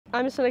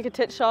I'm Seneca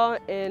Titshaw,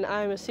 and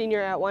I'm a senior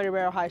at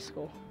Winder-Barrow High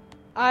School.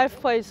 I've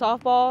played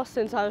softball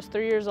since I was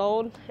 3 years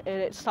old, and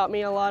it's taught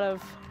me a lot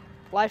of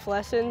life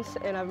lessons,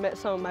 and I've met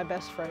some of my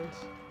best friends.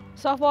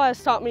 Softball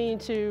has taught me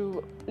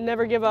to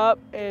never give up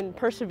and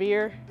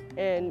persevere,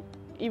 and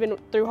even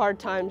through hard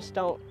times,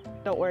 don't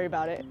worry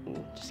about it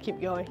and just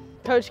keep going.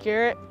 Coach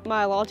Garrett,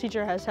 my law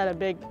teacher, has had a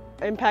big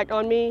impact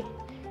on me.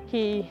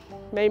 He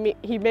made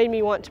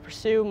me want to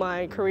pursue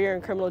my career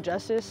in criminal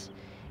justice,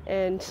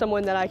 and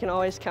someone that I can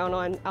always count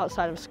on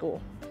outside of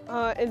school.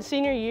 In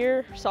senior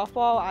year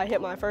softball, I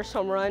hit my first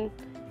home run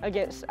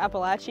against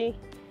Appalachia.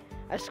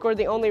 I scored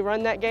the only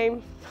run that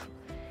game.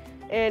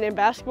 And in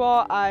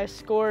basketball, I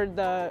scored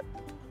to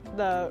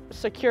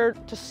secure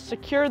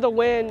the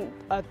win,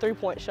 a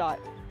three-point shot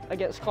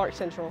against Clark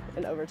Central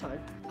in overtime.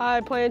 I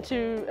plan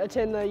to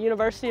attend the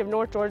University of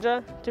North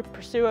Georgia to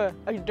pursue a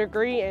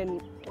degree in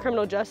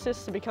criminal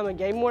justice to become a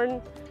game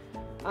warden.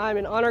 I'm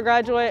an honor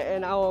graduate,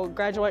 and I will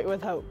graduate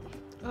with hope.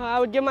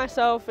 I would give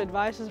myself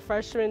advice as a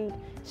freshman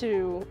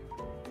to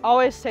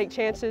always take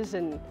chances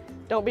and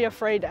don't be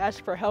afraid to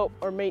ask for help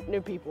or meet new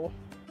people.